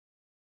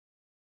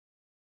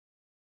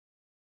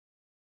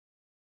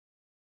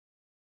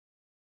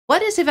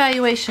What is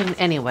evaluation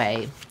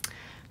anyway?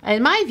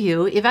 In my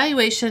view,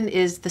 evaluation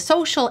is the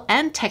social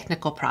and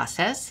technical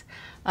process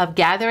of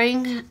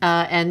gathering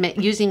and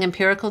using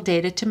empirical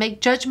data to make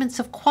judgments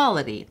of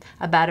quality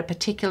about a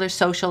particular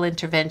social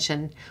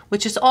intervention,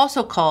 which is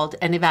also called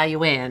an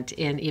evaluand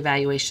in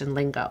evaluation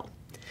lingo.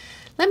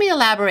 Let me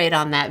elaborate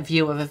on that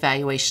view of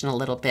evaluation a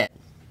little bit.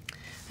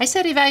 I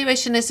said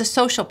evaluation is a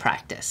social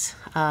practice,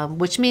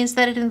 which means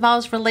that it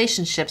involves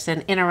relationships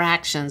and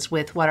interactions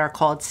with what are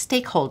called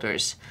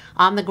stakeholders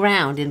on the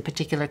ground in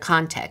particular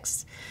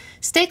contexts.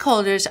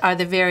 Stakeholders are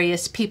the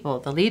various people,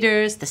 the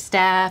leaders, the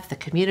staff, the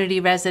community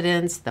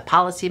residents, the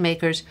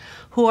policymakers,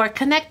 who are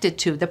connected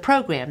to the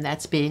program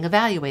that's being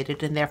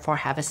evaluated and therefore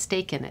have a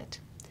stake in it.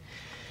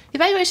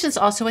 Evaluation is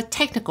also a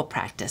technical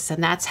practice,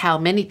 and that's how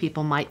many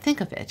people might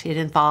think of it. It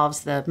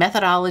involves the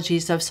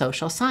methodologies of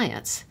social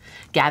science,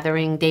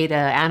 gathering data,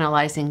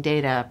 analyzing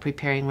data,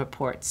 preparing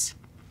reports.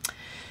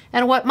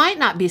 And what might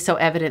not be so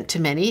evident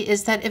to many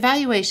is that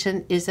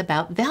evaluation is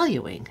about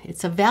valuing.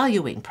 It's a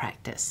valuing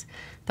practice.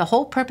 The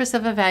whole purpose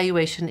of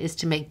evaluation is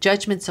to make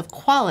judgments of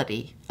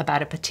quality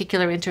about a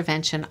particular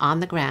intervention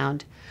on the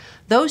ground.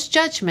 Those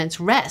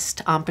judgments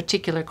rest on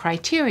particular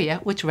criteria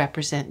which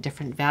represent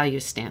different value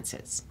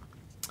stances.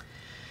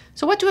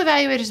 So what do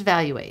evaluators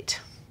evaluate?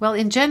 Well,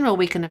 in general,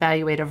 we can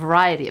evaluate a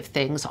variety of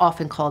things,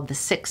 often called the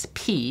 6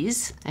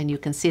 Ps, and you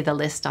can see the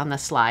list on the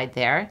slide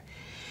there.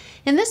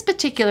 In this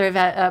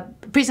particular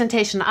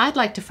presentation, I'd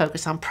like to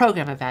focus on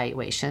program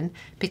evaluation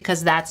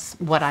because that's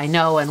what I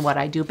know and what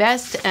I do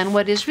best and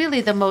what is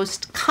really the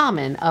most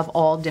common of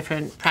all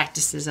different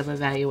practices of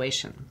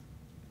evaluation.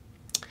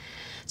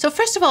 So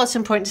first of all, it's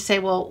important to say,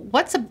 well,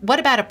 what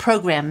about a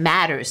program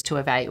matters to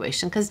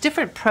evaluation? Because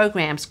different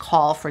programs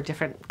call for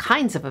different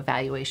kinds of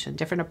evaluation,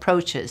 different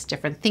approaches,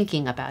 different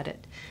thinking about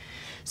it.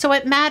 So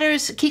it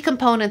matters, key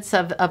components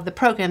of the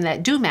program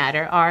that do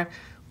matter are,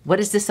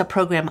 what is this a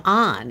program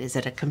on? Is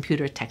it a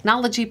computer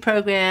technology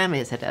program?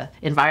 Is it an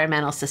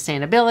environmental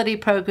sustainability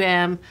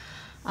program?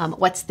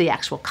 What's the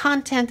actual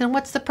content and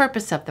what's the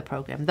purpose of the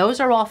program?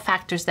 Those are all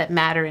factors that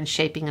matter in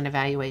shaping an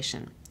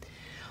evaluation.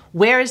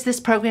 Where is this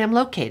program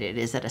located?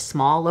 Is it a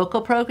small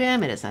local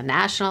program? It is a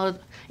national,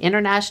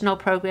 international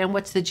program?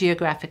 What's the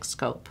geographic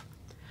scope?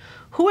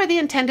 Who are the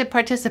intended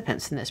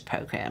participants in this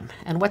program?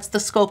 And what's the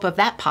scope of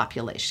that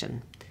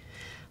population?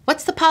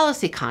 What's the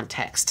policy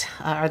context?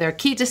 Are there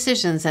key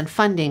decisions and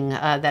funding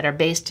that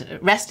are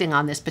resting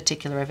on this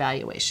particular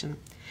evaluation?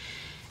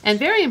 And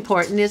very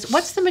important is,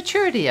 what's the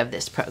maturity of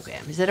this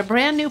program? Is it a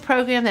brand new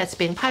program that's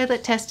being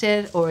pilot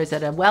tested, or is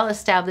it a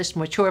well-established,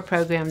 mature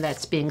program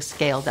that's being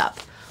scaled up?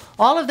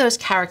 All of those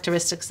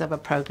characteristics of a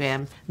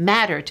program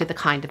matter to the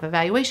kind of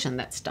evaluation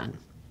that's done.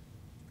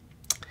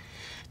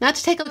 Now,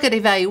 to take a look at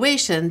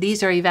evaluation,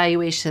 these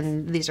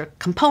are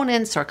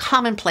components or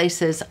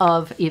commonplaces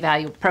of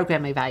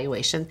program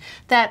evaluation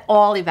that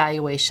all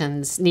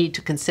evaluations need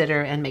to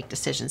consider and make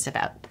decisions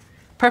about.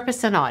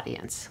 Purpose and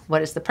audience.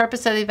 What is the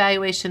purpose of the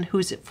evaluation?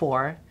 Who's it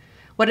for?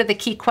 What are the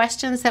key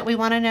questions that we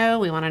want to know?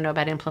 We want to know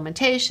about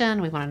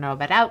implementation. We want to know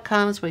about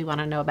outcomes. We want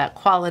to know about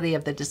quality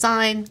of the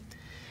design.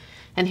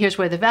 And here's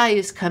where the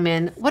values come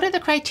in. What are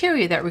the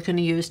criteria that we're going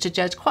to use to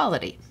judge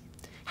quality?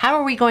 How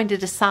are we going to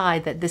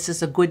decide that this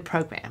is a good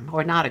program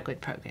or not a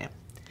good program?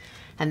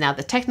 And now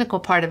the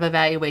technical part of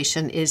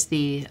evaluation is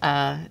the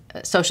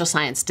social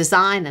science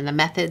design and the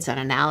methods and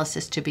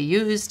analysis to be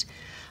used.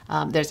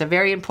 There's a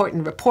very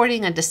important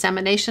reporting and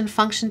dissemination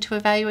function to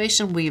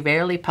evaluation. We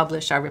rarely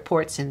publish our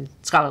reports in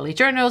scholarly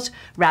journals.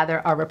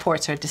 Rather, our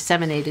reports are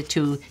disseminated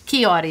to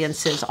key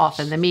audiences,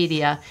 often the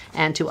media,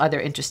 and to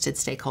other interested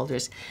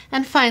stakeholders.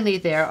 And finally,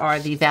 there are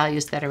the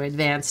values that are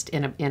advanced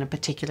in a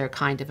particular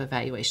kind of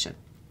evaluation.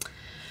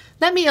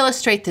 Let me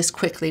illustrate this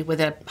quickly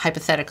with a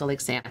hypothetical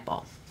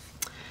example.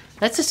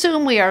 Let's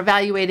assume we are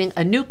evaluating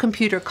a new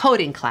computer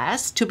coding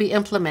class to be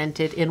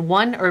implemented in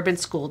one urban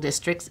school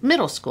district's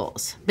middle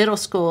schools. Middle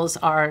schools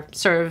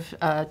serve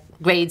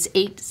grades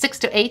 6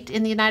 to 8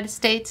 in the United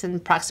States and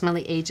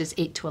approximately ages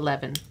 8 to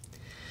 11.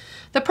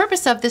 The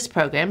purpose of this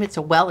program, it's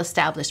a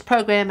well-established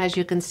program. As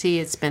you can see,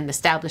 it's been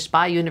established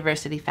by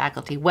university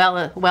faculty,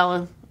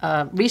 well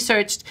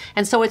researched,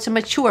 and so it's a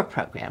mature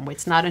program.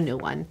 It's not a new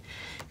one.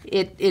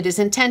 It is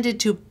intended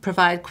to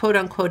provide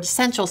quote-unquote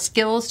essential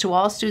skills to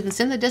all students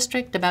in the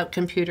district about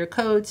computer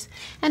codes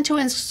and to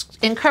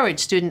encourage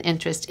student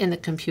interest in the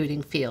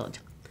computing field.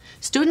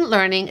 Student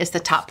learning is the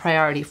top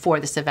priority for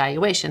this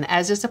evaluation,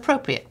 as is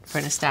appropriate for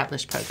an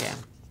established program.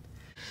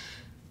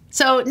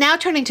 So now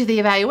turning to the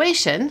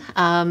evaluation,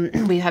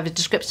 we have a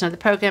description of the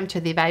program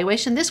to the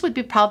evaluation. This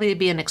would probably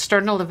be an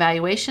external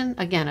evaluation,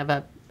 again, of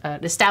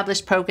an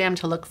established program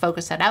to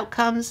focus at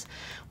outcomes.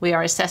 We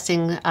are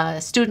assessing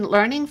student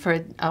learning for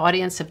an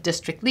audience of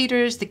district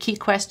leaders. The key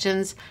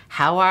questions,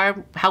 how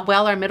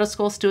well are middle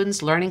school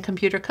students learning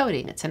computer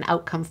coding? It's an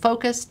outcome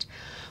focused.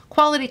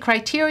 Quality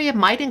criteria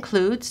might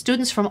include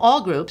students from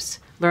all groups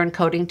learn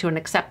coding to an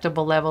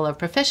acceptable level of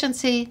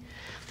proficiency.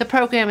 The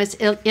program is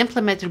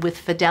implemented with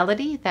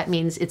fidelity. That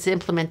means it's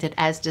implemented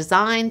as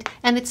designed,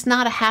 and it's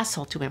not a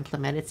hassle to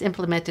implement. It's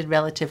implemented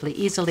relatively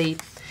easily,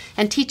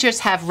 and teachers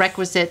have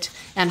requisite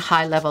and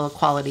high level of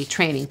quality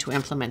training to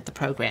implement the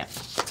program.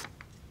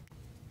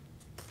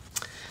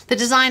 The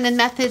design and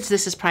methods,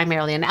 this is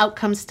primarily an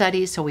outcome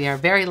study, so we are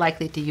very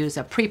likely to use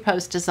a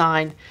pre-post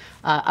design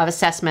of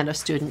assessment of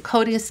student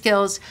coding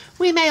skills.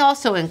 We may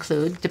also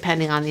include,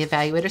 depending on the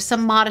evaluator,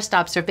 some modest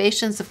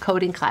observations of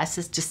coding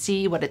classes to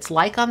see what it's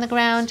like on the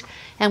ground,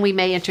 and we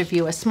may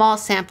interview a small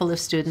sample of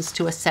students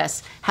to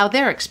assess how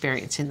they're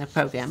experiencing the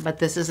program. But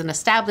this is an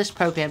established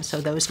program,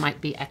 so those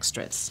might be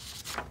extras.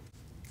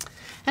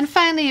 And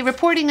finally,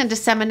 reporting and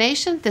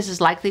dissemination. This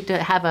is likely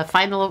to have a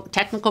final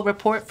technical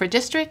report for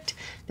district.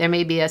 There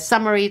may be a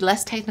summary,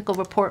 less technical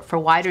report for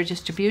wider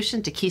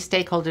distribution to key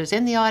stakeholders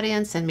in the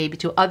audience and maybe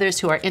to others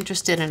who are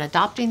interested in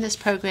adopting this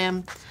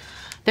program.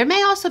 There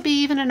may also be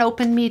even an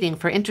open meeting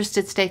for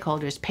interested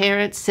stakeholders,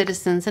 parents,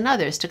 citizens, and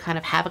others to kind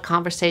of have a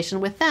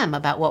conversation with them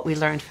about what we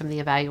learned from the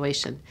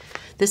evaluation.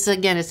 This,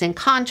 again, is in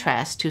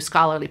contrast to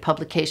scholarly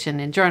publication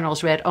in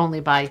journals read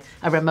only by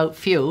a remote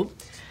few.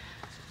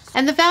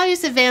 And the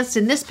values advanced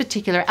in this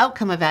particular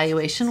outcome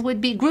evaluation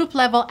would be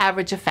group-level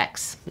average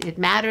effects. It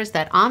matters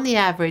that on the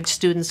average,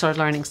 students are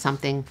learning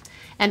something,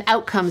 and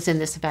outcomes in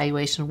this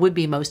evaluation would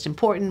be most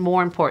important,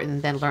 more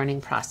important than learning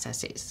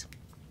processes.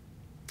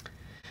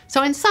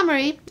 So in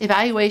summary,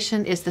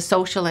 evaluation is the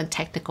social and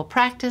technical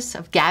practice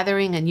of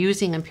gathering and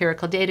using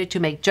empirical data to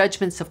make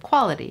judgments of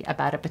quality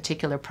about a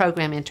particular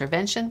program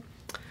intervention.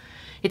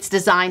 It's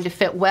designed to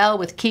fit well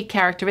with key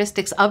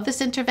characteristics of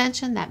this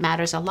intervention. That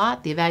matters a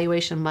lot. The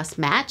evaluation must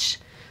match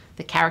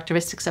the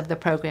characteristics of the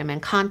program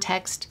and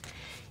context.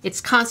 It's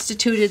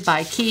constituted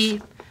by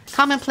key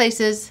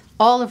commonplaces,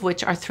 all of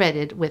which are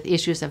threaded with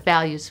issues of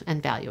values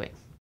and valuing.